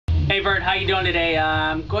Hey Bert, how you doing today?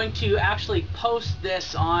 I'm going to actually post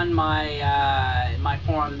this on my my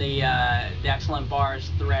forum, the Excellent Bars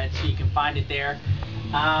thread, so you can find it there.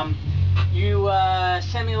 You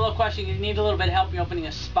sent me a little question. You need a little bit of help. You're opening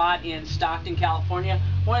a spot in Stockton, California.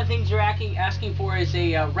 One of the things you're asking for is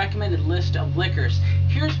a recommended list of liquors.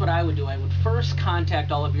 Here's what I would do. I would first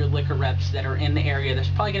contact all of your liquor reps that are in the area. There's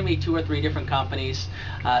probably going to be 2 or 3 different companies.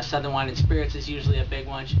 Southern Wine and Spirits is usually a big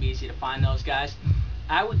one. Should be easy to find those guys.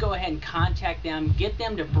 I would go ahead and contact them, get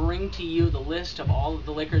them to bring to you the list of all of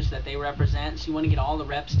the liquors that they represent. So you want to get all the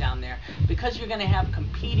reps down there, because you're going to have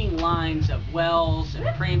competing lines of wells and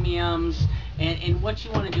premiums, and what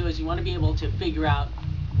you want to do is you want to be able to figure out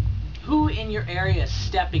who in your area is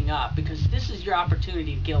stepping up, because this is your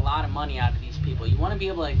opportunity to get a lot of money out of these people. You want to be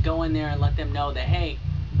able to go in there and let them know that, hey,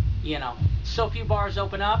 you know, so few bars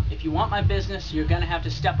open up. If you want my business, you're going to have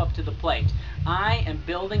to step up to the plate. I am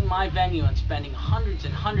building my venue and spending hundreds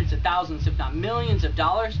and hundreds of thousands, if not millions of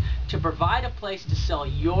dollars, to provide a place to sell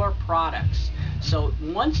your products. So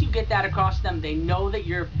once you get that across to them, they know that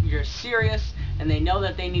you're serious, and they know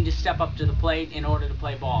that they need to step up to the plate in order to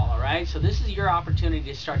play ball. All right. So this is your opportunity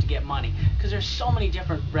to start to get money, because there's so many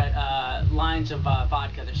different lines of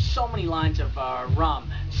vodka. There's so many lines of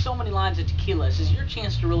rum, so many lines of tequila. This is your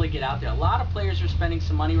chance to really get out there. A lot of players are spending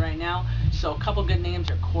some money right now. So a couple good names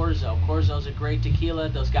are Corzo. Corzo's a great tequila.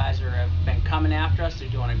 Those guys have been coming after us. They're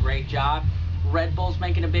doing a great job. Red Bull's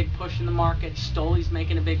making a big push in the market. Stoli's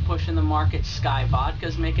making a big push in the market. Sky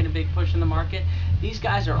Vodka's making a big push in the market. These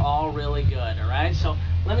guys are all really good, all right? So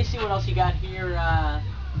let me see what else you got here.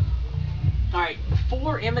 All right,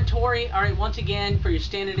 for inventory, all right, once again, for your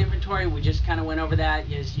standard inventory, we just kind of went over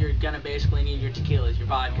that, is you're going to basically need your tequilas, your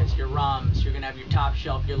vodkas, your rums, you're going to have your top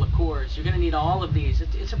shelf, your liqueurs. You're going to need all of these.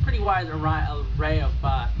 It's a pretty wide array of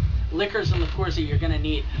liquors and liqueurs that you're going to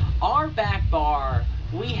need. Our back bar,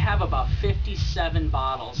 we have about 57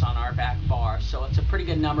 bottles on our back bar, so it's a pretty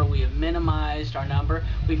good number. We have minimized our number.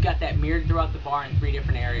 We've got that mirrored throughout the bar in 3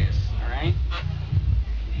 different areas, all right?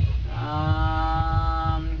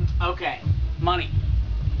 Okay, money.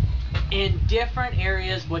 In different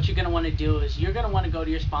areas, what you're going to want to do is you're going to want to go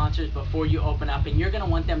to your sponsors before you open up, and you're going to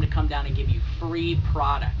want them to come down and give you free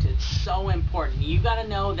product. It's so important. You got to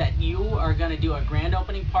know that you are going to do a grand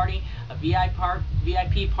opening party, a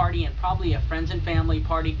VIP party, and probably a friends and family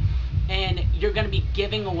party, and you're going to be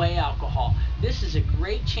giving away alcohol. This is a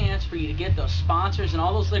great chance for you to get those sponsors and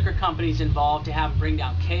all those liquor companies involved, to have them bring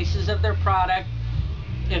down cases of their product.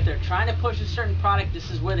 If they're trying to push a certain product, this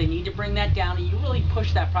is where they need to bring that down, and you really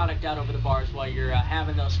push that product out over the bars while you're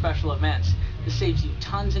having those special events. This saves you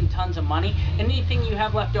tons and tons of money, and anything you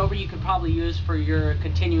have left over you could probably use for your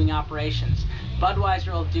continuing operations.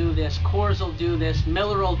 Budweiser will do this, Coors will do this,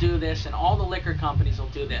 Miller will do this, and all the liquor companies will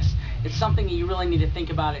do this. It's something that you really need to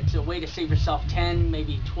think about. It's a way to save yourself $10,000,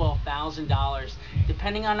 maybe $12,000,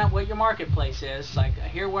 depending on what your marketplace is. Like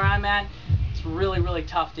here where I'm at, it's really, really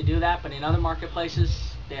tough to do that, but in other marketplaces,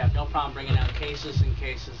 they have no problem bringing out cases and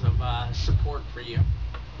cases of support for you.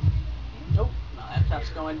 Nope, my laptop's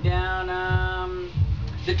going down.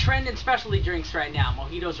 The trend in specialty drinks right now,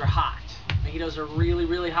 mojitos are hot. Mojitos are really,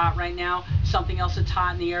 really hot right now. Something else that's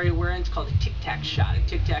hot in the area we're in is called a Tic Tac shot. A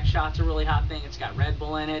Tic Tac shot's a really hot thing. It's got Red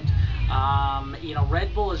Bull in it. You know,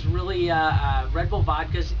 Red Bull is really, Red Bull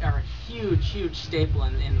vodkas are a huge, huge staple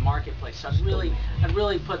in the marketplace. So I'd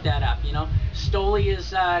really put that up, you know. Stoli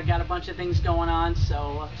has got a bunch of things going on,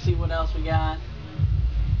 so let's see what else we got.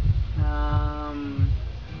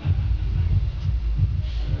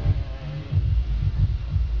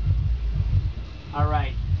 All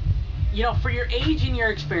right. You know, for your age and your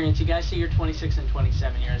experience, you guys say you're 26 and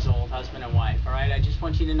 27 years old, husband and wife, all right? I just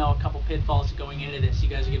want you to know a couple pitfalls going into this. You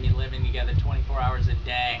guys are going to be living together 24 hours a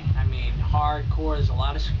day. I mean, hardcore. There's a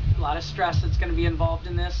lot of stress that's going to be involved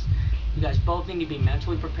in this. You guys both need to be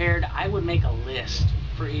mentally prepared. I would make a list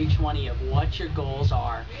for each one of you of what your goals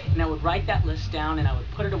are, and I would write that list down, and I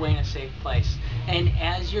would put it away in a safe place. And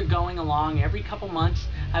as you're going along, every couple months,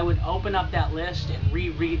 I would open up that list and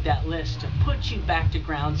reread that list to put you back to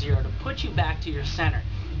ground zero, to put you back to your center,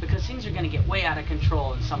 because things are going to get way out of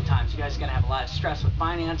control, and sometimes you guys are going to have a lot of stress with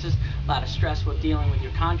finances, a lot of stress with dealing with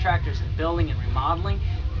your contractors and building and remodeling.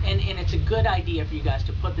 And it's a good idea for you guys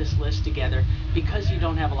to put this list together, because you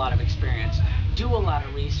don't have a lot of experience. Do a lot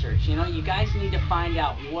of research. You know, you guys need to find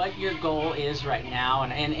out what your goal is right now,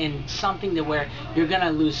 and something to where you're going to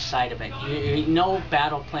lose sight of it. No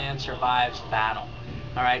battle plan survives battle.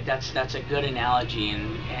 All right, that's a good analogy, and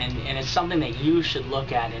it's something that you should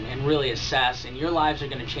look at and really assess. And your lives are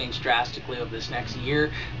going to change drastically over this next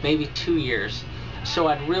year, maybe 2 years. So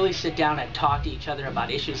I'd really sit down and talk to each other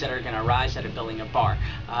about issues that are going to arise out of building a bar,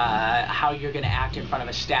 how you're going to act in front of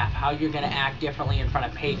a staff, how you're going to act differently in front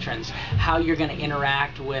of patrons, how you're going to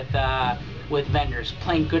interact with vendors,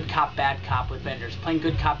 playing good cop, bad cop with vendors, playing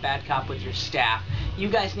good cop, bad cop with your staff. You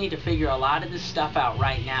guys need to figure a lot of this stuff out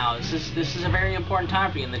right now. This is a very important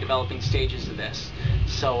time for you in the developing stages of this.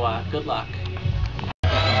 So good luck.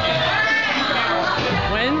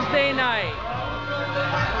 Wednesday night.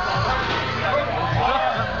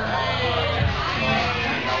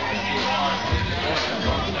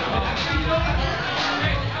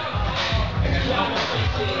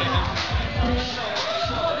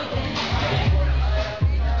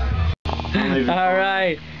 All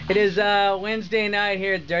right, it is Wednesday night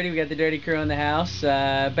here at Dirty. We got the Dirty crew in the house.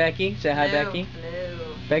 Becky, say hi. Hello. Becky.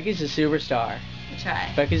 Hello. Becky's a superstar. I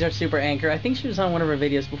try. Becky's our super anchor. I think she was on one of our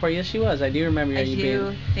videos before. Yes, she was. I do remember you being.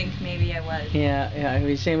 I do think maybe I was. Yeah. Have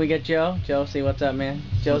you seen we get Joe? Joe, see what's up, man.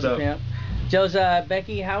 Joe's a pimp. Joe's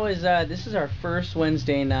Becky. How is this is our first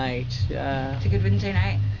Wednesday night. It's a good Wednesday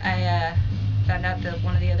night. I found out that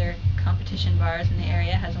one of the other competition bars in the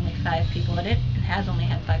area has only 5 people in it, and has only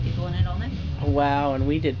had 5 people in it all night. Wow, and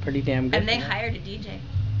we did pretty damn good. And they hired a DJ.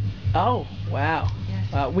 Oh, wow.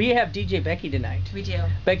 Yes. We have DJ Becky tonight. We do.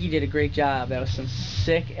 Becky did a great job. That was some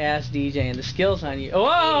sick-ass DJ, and the skills on you. Oh,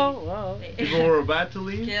 whoa. People were about to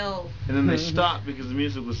leave, Skills. and then they stopped because the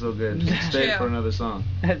music was so good. They stayed True. for another song.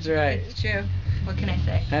 That's right. It's true. What can I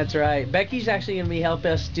say? That's right. Becky's actually going to be help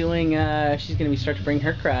us doing, she's going to be start to bring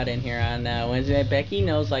her crowd in here on Wednesday night. Becky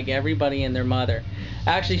knows like everybody and their mother.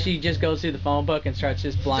 Actually, she just goes through the phone book and starts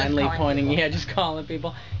just blindly pointing. People. Yeah, just calling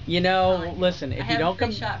people. You know, listen, if you don't come...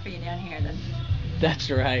 I have a free shot for you down here. That's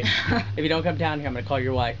right. If you don't come down here, I'm going to call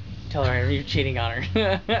your wife. Tell her you're cheating on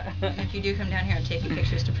her. If you do come down here, I'm taking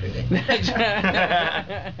pictures to prove it. That's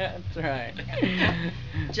right. That's right.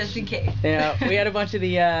 Just in case. Yeah, we had a bunch of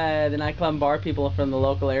the nightclub and bar people from the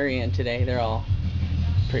local area in today. They're all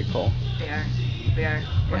pretty cool. They are. We are.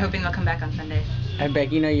 We're hoping they'll come back on Sundays. I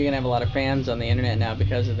bet you know you're gonna have a lot of fans on the internet now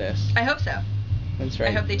because of this. I hope so. That's right.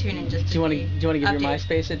 I hope they tune in just to do you want to give your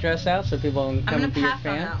MySpace address out so people can come and be your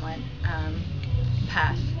fan? I'm gonna pass on that one.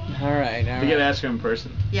 Pass. All right. We gotta ask her in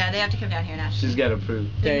person. Yeah, they have to come down here and ask. She's got to prove.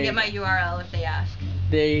 They can get my URL if they ask.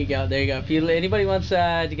 There you go. There you go. If anybody wants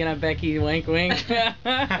to get on Becky, wink, wink,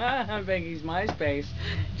 on Becky's MySpace,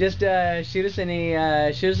 just shoot us email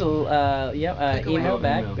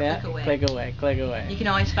back. Yeah, click away. You can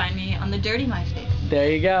always find me on the Dirty MySpace. There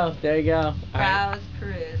you go. There you go. Browse,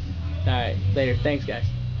 peruse. All right. Later. Thanks, guys.